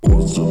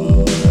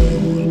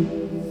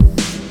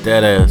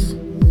Deadass.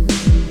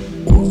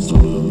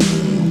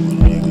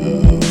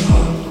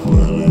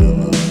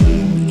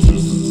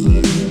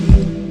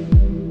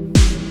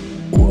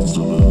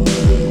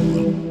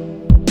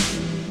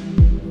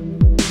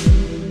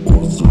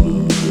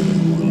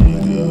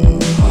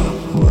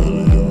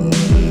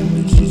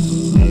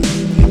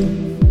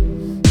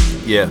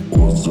 Yeah. Yeah.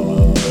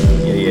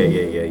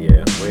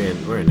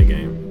 We're in the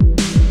game.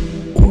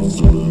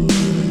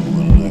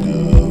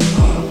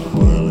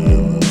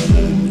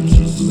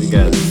 We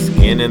got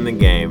skin in the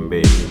game,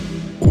 baby.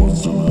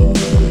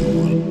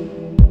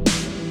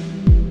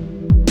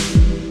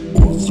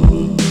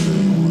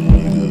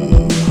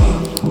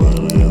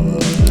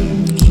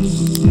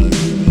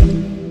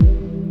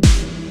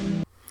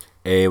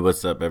 Hey,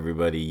 what's up,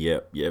 everybody?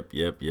 Yep.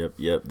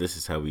 This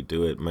is how we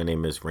do it. My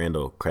name is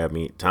Randall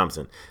Crabmeat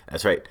Thompson.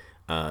 That's right.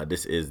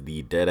 This is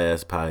the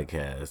Deadass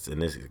podcast,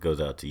 and this goes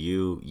out to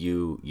you,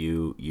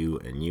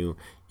 and you.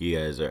 You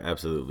guys are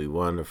absolutely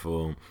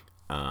wonderful.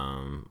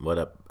 What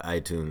up,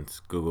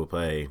 iTunes, Google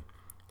Play,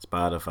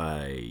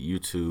 Spotify,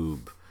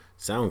 YouTube,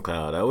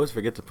 SoundCloud. I always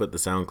forget to put the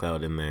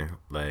SoundCloud in there.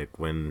 Like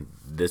when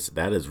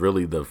that is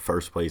really the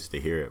first place to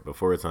hear it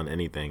before it's on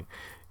anything.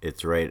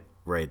 It's right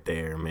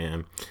there,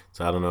 man.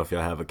 So I don't know if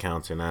y'all have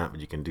accounts or not,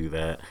 but you can do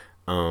that.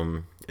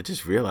 I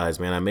just realized,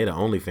 man, I made an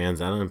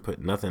OnlyFans. I didn't put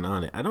nothing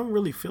on it. I don't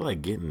really feel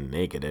like getting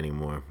naked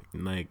anymore.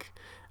 Like,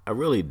 I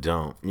really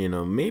don't. You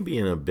know, maybe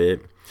in a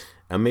bit.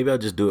 Maybe I'll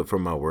just do it for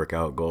my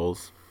workout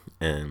goals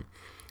and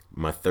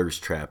my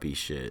thirst trappy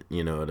shit.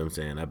 You know what I'm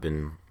saying? I've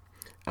been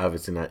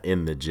obviously not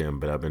in the gym,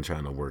 but I've been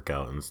trying to work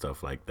out and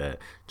stuff like that,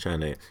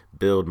 trying to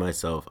build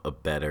myself a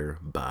better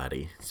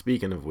body.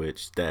 Speaking of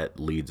which, that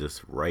leads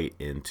us right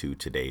into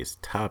today's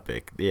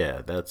topic.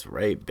 Yeah, that's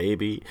right,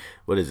 baby.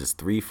 What is this,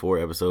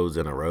 3-4 episodes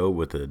in a row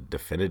with a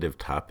definitive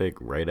topic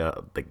right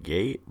out the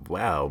gate?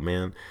 Wow,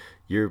 man,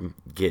 you're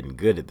getting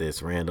good at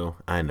this, Randall.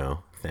 I know.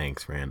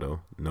 Thanks,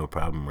 Randall. No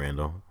problem,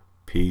 Randall.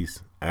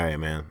 Peace. All right,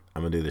 man,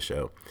 I'm gonna do the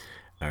show.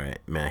 All right,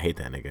 man, I hate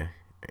that nigga.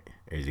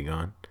 Is he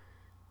gone?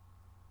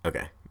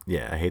 Okay.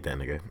 Yeah, I hate that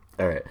nigga.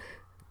 All right.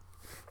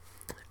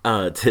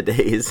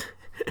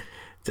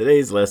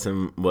 Today's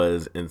lesson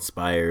was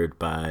inspired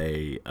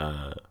by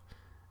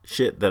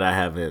shit that I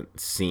haven't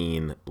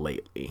seen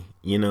lately.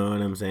 You know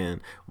what I'm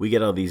saying? We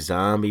get all these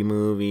zombie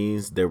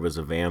movies. There was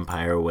a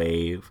vampire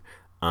wave.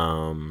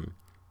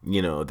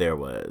 There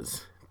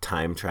was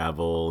time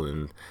travel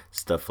and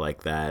stuff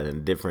like that,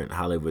 and different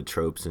Hollywood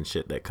tropes and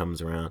shit that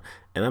comes around.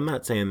 And I'm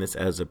not saying this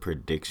as a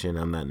prediction.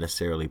 I'm not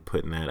necessarily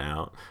putting that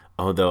out.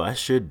 Although I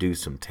should do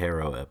some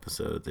tarot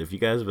episodes. If you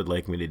guys would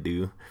like me to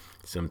do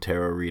some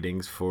tarot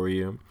readings for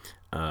you,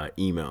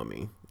 email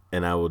me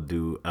and I will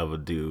do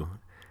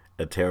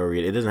a tarot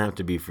reading. It doesn't have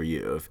to be for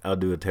you. I'll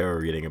do a tarot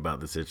reading about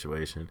the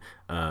situation.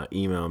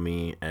 Email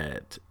me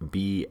at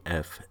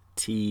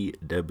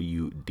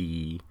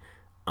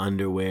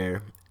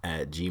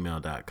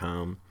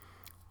bftwdunderwear@gmail.com.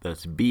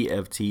 That's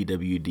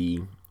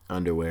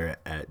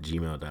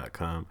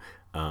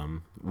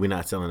bftwdunderwear@gmail.com. We're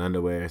not selling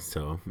underwear,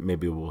 so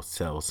maybe we'll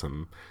sell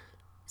some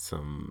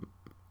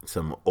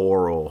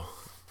oral.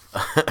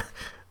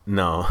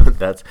 No,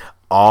 that's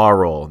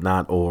oral,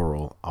 not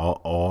oral.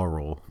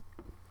 Oral.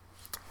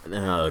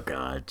 Oh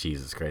God,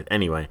 Jesus Christ.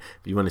 Anyway,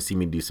 if you want to see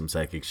me do some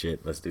psychic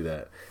shit, let's do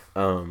that.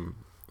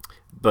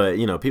 But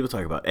people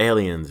talk about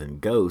aliens and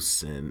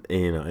ghosts and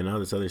and all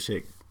this other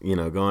shit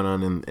going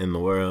on in the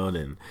world,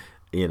 and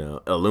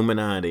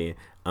Illuminati.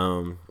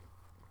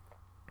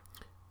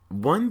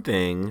 One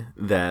thing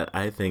that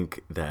I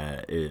think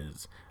that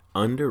is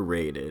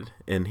underrated,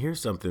 and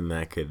here's something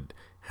that could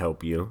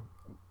help you.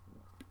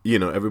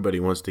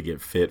 Everybody wants to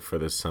get fit for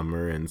the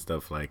summer and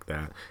stuff like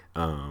that.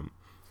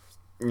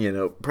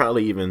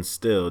 Probably even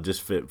still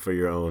just fit for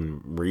your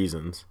own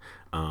reasons.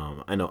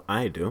 I know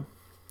I do.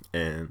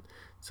 And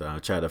so I'll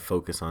try to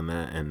focus on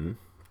that and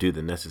do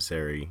the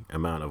necessary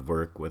amount of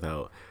work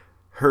without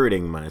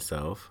hurting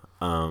myself.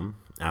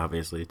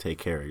 Obviously, take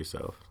care of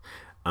yourself.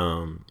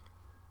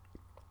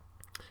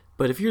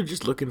 But if you're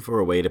just looking for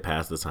a way to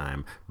pass the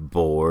time,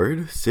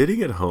 bored,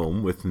 sitting at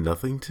home with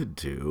nothing to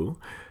do,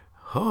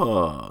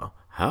 how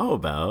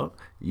about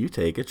you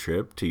take a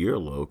trip to your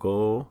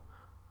local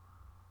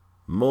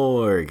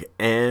morgue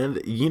and,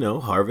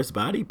 harvest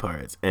body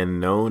parts? And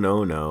no,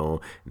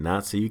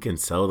 not so you can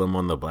sell them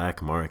on the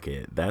black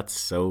market. That's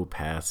so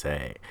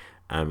passe.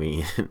 I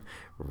mean,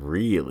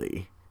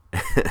 really.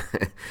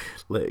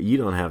 You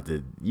don't have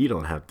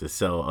to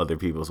sell other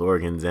people's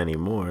organs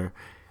anymore.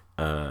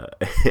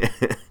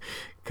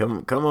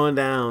 Come on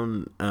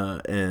down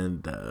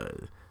and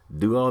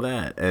do all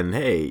that. And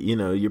hey,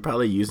 you're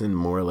probably using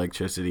more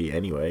electricity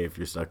anyway if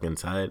you're stuck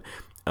inside.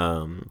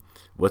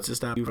 What's to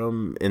stop you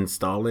from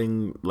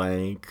installing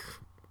bay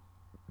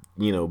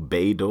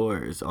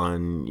doors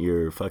on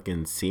your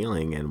fucking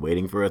ceiling and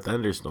waiting for a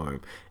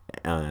thunderstorm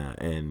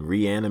and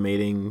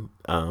reanimating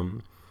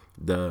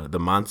the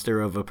monster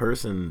of a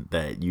person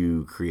that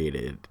you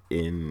created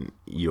in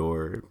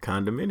your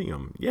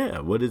condominium? Yeah,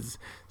 what is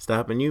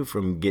stopping you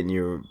from getting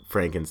your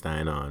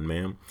Frankenstein on,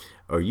 man?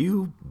 Are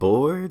you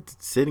bored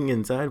sitting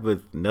inside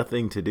with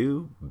nothing to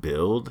do?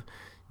 Build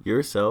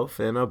yourself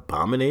an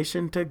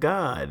abomination to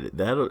God.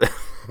 That'll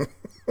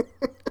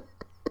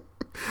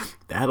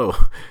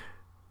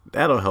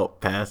that'll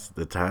help pass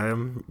the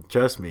time.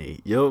 Trust me,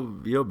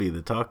 you'll be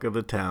the talk of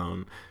the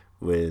town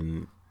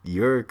when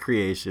your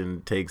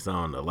creation takes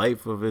on a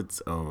life of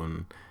its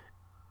own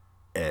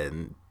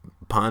and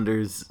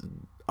ponders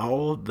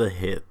all the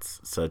hits,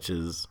 such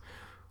as,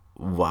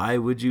 why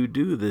would you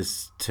do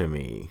this to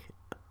me?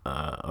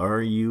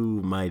 Are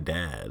you my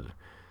dad?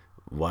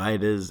 Why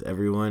does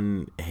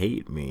everyone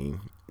hate me?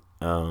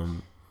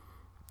 Um,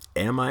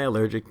 am I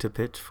allergic to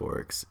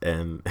pitchforks?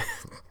 And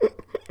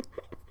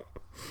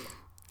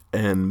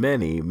and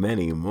many,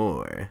 many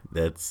more.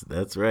 That's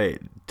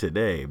right.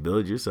 Today,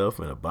 build yourself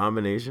an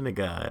abomination of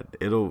God.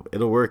 It'll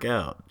work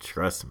out.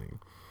 Trust me.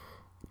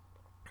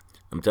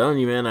 I'm telling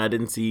you, man, I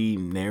didn't see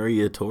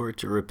nary a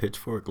torch or a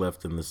pitchfork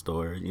left in the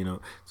store,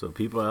 So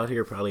people out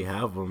here probably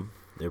have them.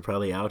 They're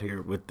probably out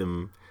here with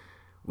them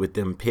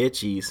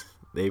pitchies.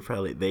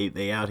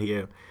 They out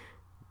here.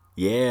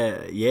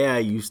 Yeah, yeah, I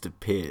used to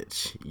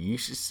pitch. You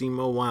should see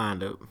my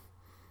wind up.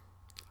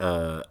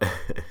 Uh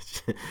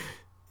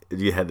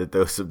you had to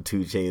throw some 2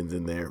 Chainz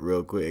in there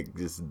real quick,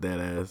 just that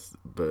ass.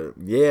 But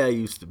yeah, I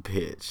used to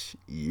pitch.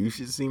 You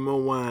should see my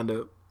wind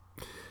up.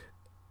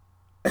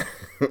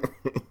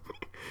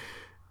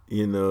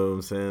 You know what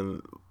I'm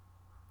saying?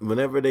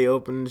 Whenever they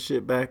open the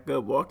shit back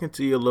up, walk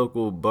into your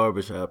local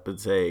barbershop and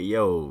say,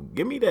 yo,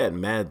 give me that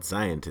mad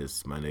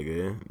scientist, my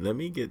nigga. Let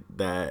me get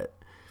that.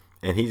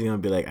 And he's going to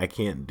be like, I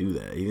can't do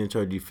that. He's going to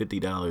charge you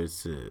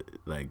 $50 to,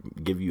 like,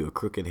 give you a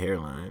crooked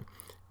hairline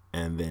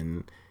and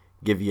then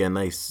give you a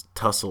nice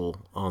tussle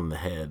on the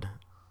head.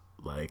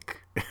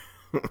 Like,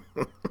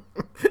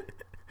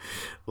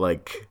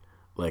 like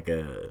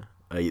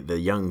the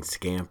young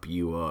scamp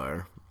you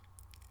are.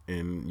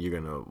 And you're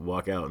going to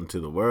walk out into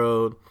the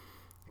world,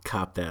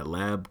 cop that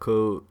lab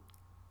coat,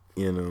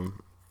 and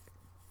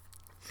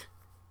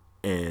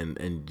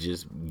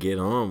just get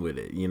on with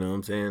it. You know what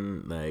I'm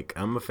saying? Like,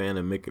 I'm a fan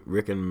of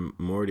Rick and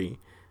Morty.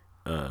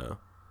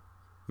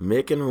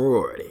 Mick and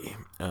Rory.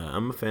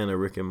 I'm a fan of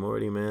Rick and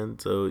Morty, man.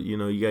 So, you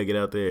gotta get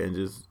out there and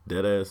just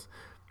deadass,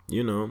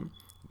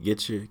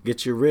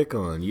 get your Rick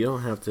on. You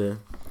don't have to,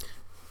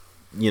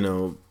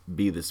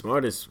 be the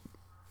smartest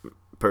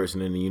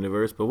person in the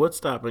universe, but what's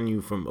stopping you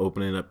from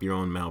opening up your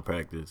own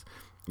malpractice?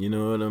 You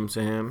know what I'm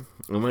saying?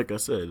 And like I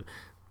said,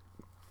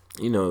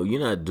 you're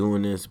not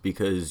doing this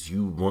because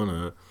you want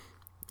to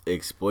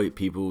exploit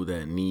people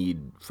that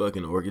need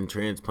fucking organ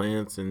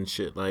transplants and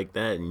shit like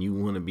that, and you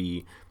want to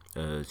be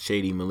a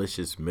shady,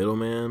 malicious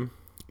middleman,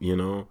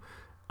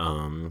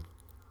 um,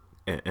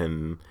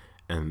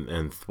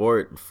 and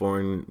thwart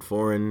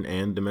foreign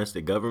and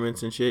domestic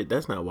governments and shit.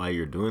 That's not why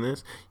you're doing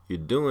this. You're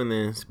doing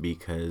this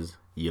because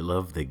you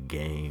love the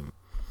game.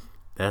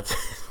 That's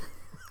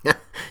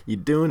you're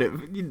doing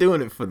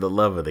it for the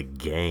love of the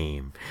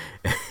game.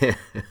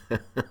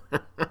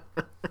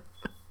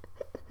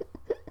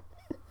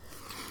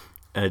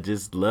 I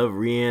just love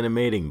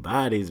reanimating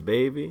bodies,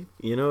 baby.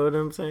 You know what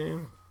I'm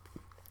saying?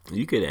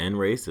 You could end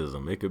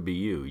racism. It could be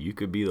you. You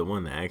could be the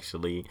one to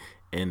actually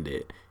end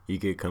it. You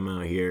could come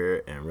out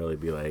here and really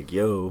be like,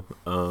 yo,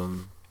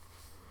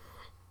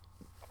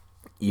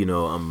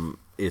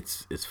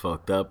 it's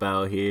fucked up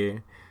out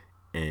here.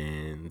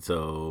 And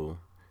so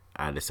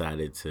I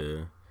decided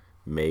to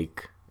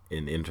make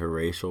an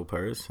interracial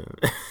person.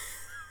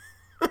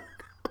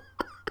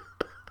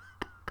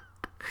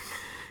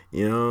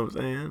 You know what I'm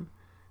saying?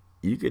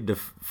 You could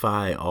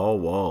defy all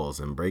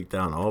walls and break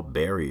down all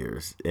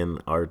barriers. In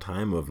our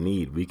time of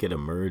need, we could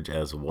emerge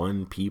as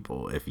one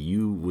people if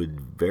you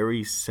would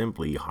very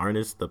simply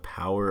harness the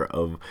power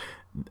of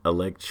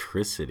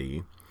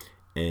electricity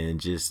and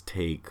just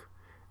take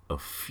a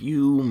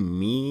few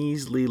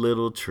measly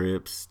little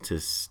trips to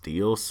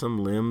steal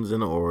some limbs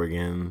and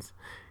organs,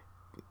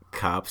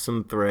 cop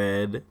some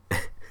thread,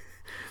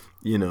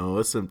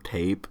 some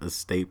tape, a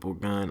staple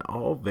gun,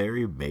 all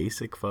very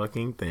basic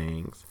fucking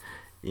things,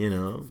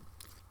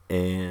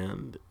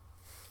 and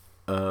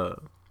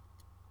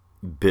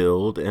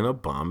build an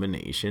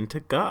abomination to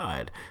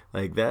God.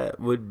 Like, that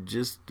would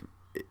just,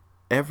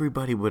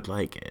 everybody would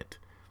like it.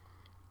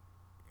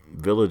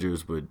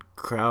 Villagers would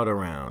crowd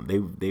around.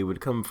 They would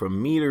come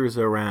from meters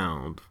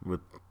around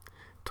with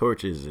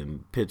torches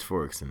and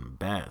pitchforks and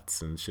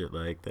bats and shit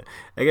like that.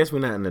 I guess we're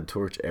not in the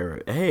torch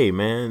era. Hey,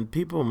 man,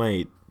 people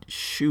might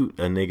shoot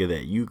a nigga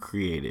that you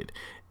created,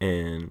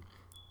 and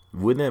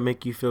wouldn't that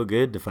make you feel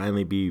good to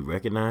finally be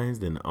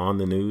recognized and on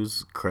the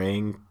news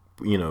crying,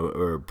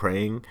 or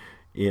praying,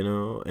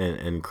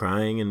 and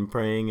crying and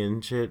praying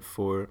and shit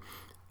for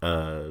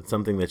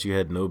something that you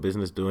had no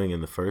business doing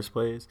in the first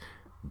place?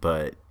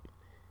 But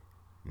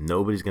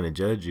nobody's going to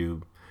judge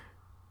you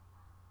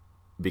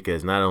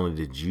because not only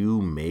did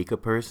you make a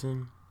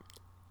person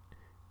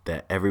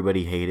that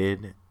everybody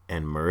hated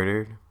and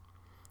murdered,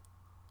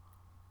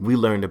 we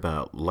learned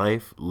about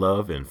life,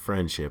 love, and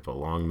friendship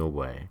along the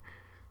way.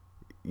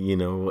 You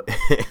know,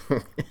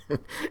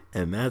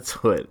 and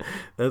that's what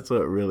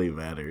really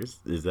matters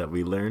is that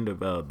we learned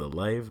about the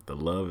life, the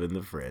love, and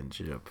the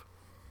friendship.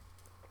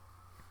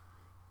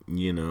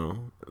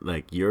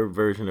 Like your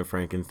version of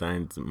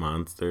Frankenstein's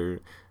monster,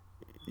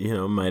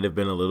 might have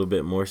been a little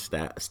bit more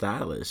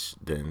stylish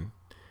than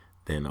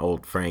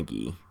old Frank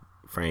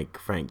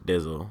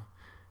Dizzle,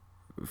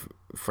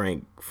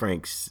 Frank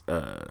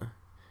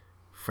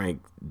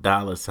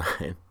Dollar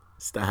Sign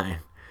Stein.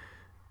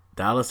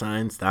 Dollar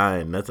Sign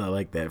Stein. That's I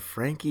like that.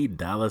 Frankie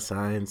Dollar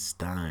Sign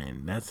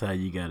Stein. That's how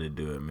you got to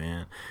do it,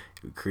 man.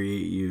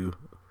 Create you,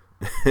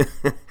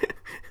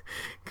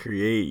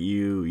 create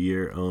you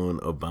your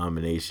own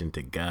abomination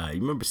to God.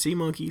 You remember Sea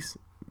Monkeys?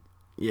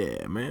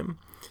 Yeah, man.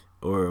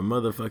 Or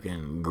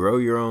motherfucking grow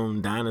your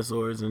own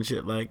dinosaurs and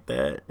shit like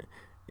that.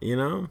 You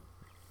know,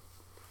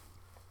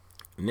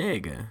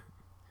 nigga.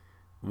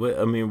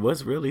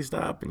 What's really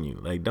stopping you?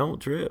 Like, don't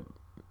trip.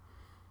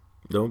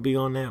 Don't be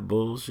on that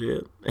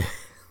bullshit.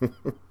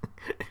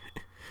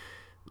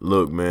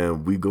 Look,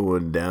 man, we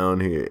going down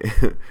here.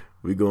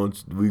 we going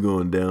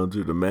down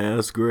to the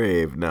mass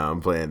grave. Nah, I'm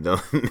playing.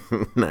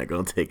 Don't not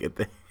gonna take it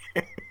there.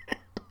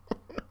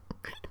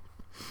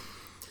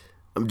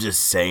 I'm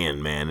just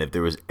saying, man. If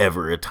there was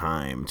ever a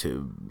time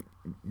to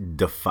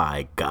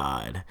defy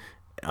God,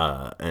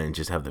 and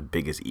just have the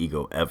biggest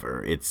ego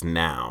ever, it's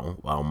now.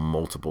 While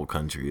multiple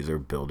countries are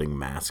building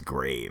mass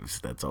graves.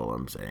 That's all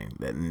I'm saying.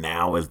 That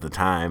now is the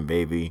time,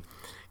 baby.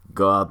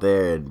 Go out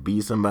there and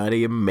be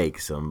somebody and make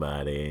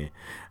somebody.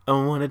 I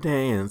want to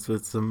dance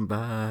with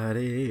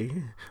somebody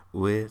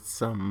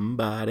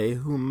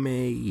who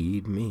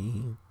made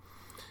me.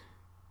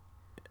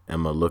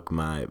 I'm going to look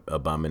my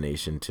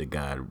abomination to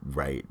God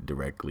right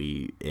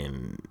directly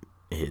in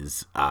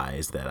his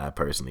eyes that I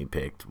personally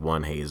picked.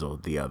 One hazel,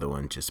 the other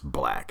one just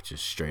black,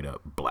 just straight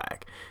up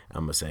black.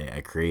 I'm going to say,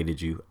 I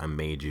created you, I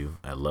made you,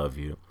 I love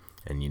you.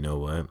 And you know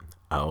what?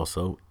 I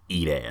also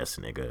eat ass,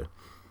 nigga.